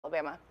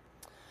Alabama.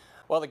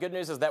 Well, the good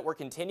news is that we're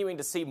continuing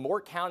to see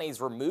more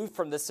counties removed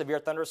from this severe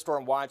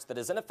thunderstorm watch that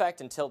is in effect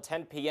until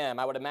 10 p.m.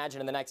 I would imagine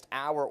in the next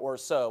hour or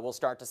so we'll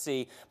start to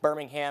see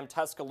Birmingham,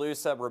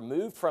 Tuscaloosa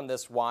removed from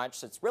this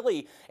watch. It's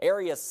really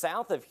areas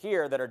south of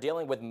here that are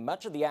dealing with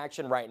much of the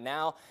action right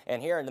now.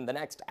 And here in the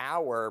next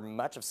hour,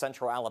 much of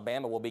central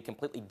Alabama will be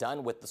completely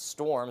done with the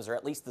storms, or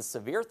at least the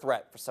severe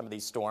threat for some of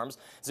these storms.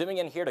 Zooming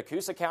in here to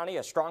Coosa County,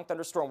 a strong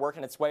thunderstorm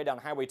working its way down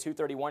Highway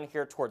 231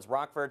 here towards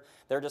Rockford.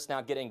 They're just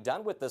now getting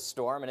done with this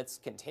storm, and it's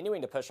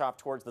continuing to push off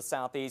towards the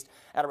southeast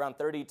at around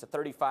 30 to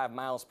 35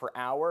 miles per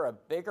hour. A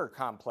bigger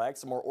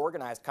complex, a more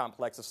organized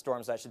complex of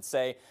storms, I should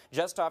say,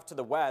 just off to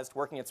the west,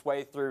 working its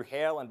way through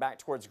Hale and back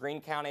towards Greene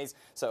counties.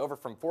 So over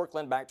from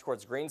Forkland back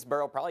towards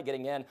Greensboro, probably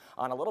getting in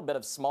on a little bit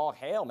of small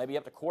hail, maybe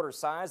up to quarter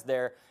size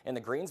there in the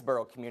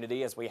Greensboro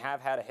community, as we have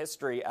had a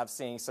history of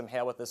seeing some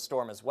hail with this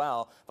storm as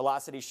well.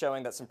 Velocity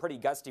showing that some pretty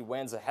gusty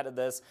winds ahead of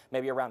this,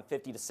 maybe around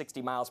 50 to 60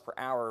 miles per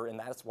hour, and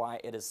that's why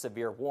it is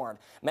severe warned.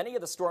 Many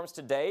of the storms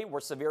today were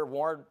severe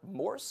warned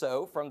more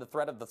so from the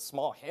threat of the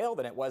small hail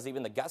than it was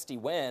even the gusty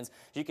winds.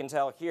 As you can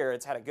tell here,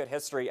 it's had a good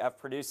history of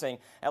producing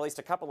at least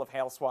a couple of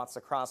hail swaths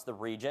across the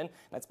region.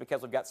 That's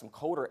because we've got some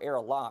colder air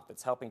aloft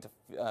that's helping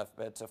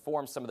to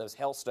form some of those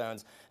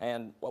hailstones,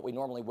 and what we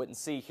normally wouldn't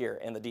see here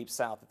in the deep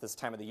south at this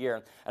time of the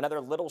year.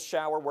 Another little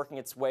shower working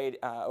its way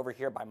over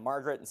here by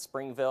Margaret and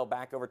Springville,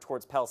 back over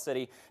towards Pell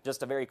City.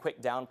 Just a very quick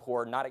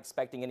downpour, not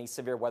expecting any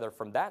severe weather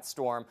from that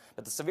storm,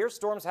 but the severe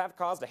storms have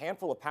caused a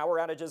handful of power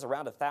outages.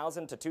 Around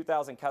 1,000 to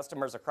 2,000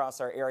 customers across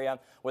our area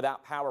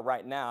without power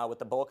right now, with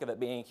the bulk of it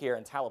being here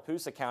in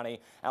Tallapoosa County.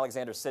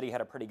 Alexander City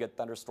had a pretty good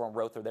thunderstorm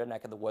roll through their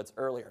neck of the woods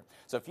earlier.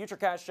 So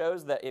Futurecast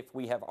shows that if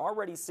we have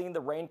already seen the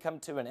rain come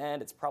to an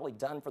end, it's probably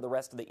done for the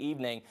rest of the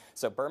evening.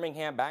 So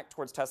Birmingham back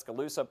towards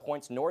Tuscaloosa,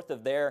 points north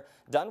of there,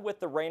 done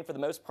with the rain for the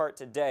most part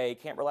today.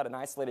 Can't rule out an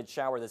isolated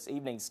shower this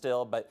evening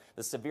still, but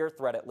the severe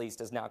threat at least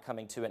is now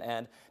coming to an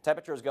end.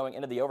 Temperatures going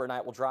into the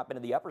overnight will drop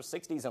into the upper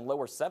 60s and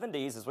lower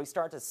 70s as we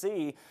start to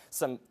see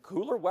some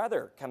cooler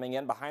weather coming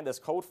in behind this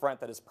cold front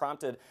that has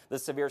prompted the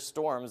severe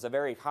storms. A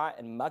very hot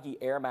and muggy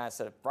air mass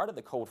at the front of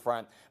the cold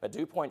front, but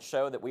dew points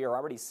show that we are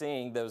already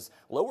seeing those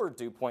lower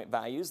dew point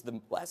values,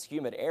 the less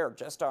humid air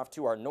just off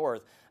to our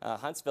north.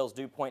 Huntsville's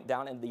dew point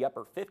down into the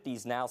upper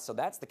 50s now, so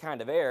that's the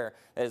kind of air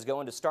that is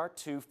going to start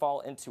to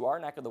fall into our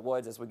neck of the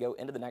woods as we go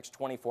into the next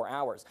 24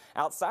 hours.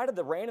 Outside of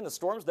the rain and the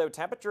storms, though,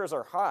 temperatures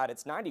are hot.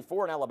 It's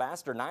 94 in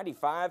Alabaster,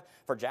 95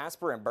 for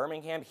Jasper and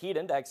Birmingham. Heat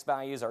index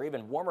values are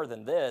even warmer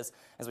than this.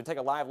 As we take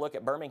a live look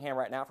at Birmingham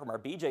right now from our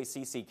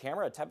BJCC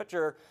camera, a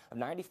temperature of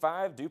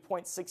 95, dew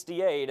point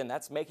 68, and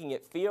that's making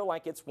it feel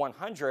like it's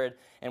 100.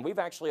 And we've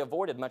actually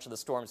avoided much of the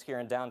storms here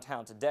in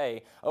downtown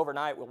today.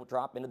 Overnight, we'll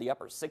drop into the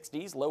upper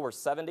 60s, lower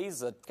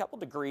 70s, a couple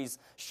degrees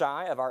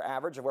shy of our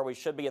average of where we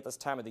should be at this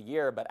time of the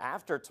year. But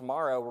after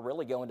tomorrow, we're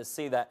really going to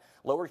see that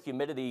lower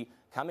humidity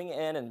coming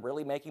in and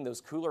really making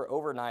those cooler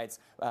overnights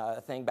a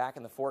thing back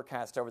in the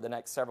forecast over the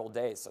next several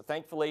days. So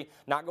thankfully,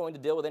 not going to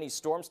deal with any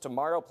storms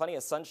tomorrow. Plenty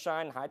of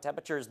sunshine, high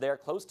temperatures there,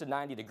 close to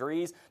 90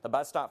 degrees. The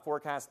bus stop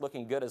forecast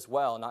looking good as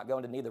well. Not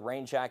going to need the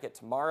rain jacket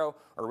tomorrow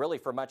or really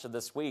for much of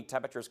this week.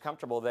 Temperatures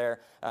comfortable there,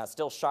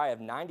 still shy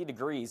of 90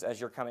 degrees as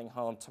you're coming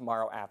home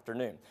tomorrow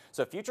afternoon.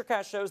 So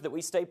Futurecast shows that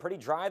we stay pretty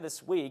dry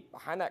this week.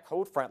 Behind that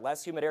cold front,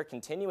 less humid air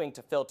continuing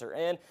to filter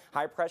in.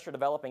 High pressure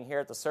developing here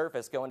at the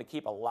surface, going to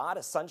keep a lot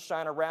of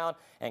sunshine around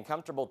and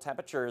comfortable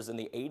temperatures in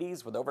the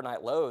 80s with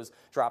overnight lows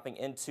dropping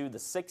into the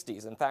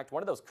 60s. In fact,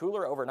 one of those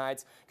cooler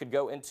overnights could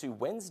go into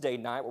Wednesday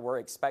night, where we're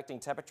expecting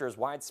temperatures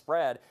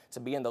widespread to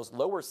be in those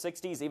lower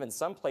 60s. Even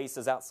some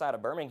places outside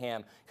of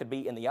Birmingham could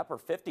be in the upper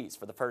 50s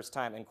for the first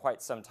time in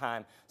quite some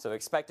time. So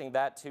expecting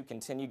that to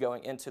continue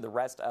going into the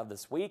rest of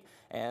this week,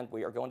 and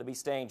we are going to be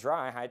staying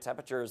dry. High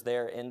temperatures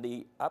there in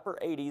the upper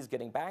 80s,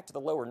 getting back to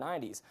the lower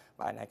 90s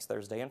by next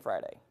Thursday and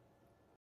Friday.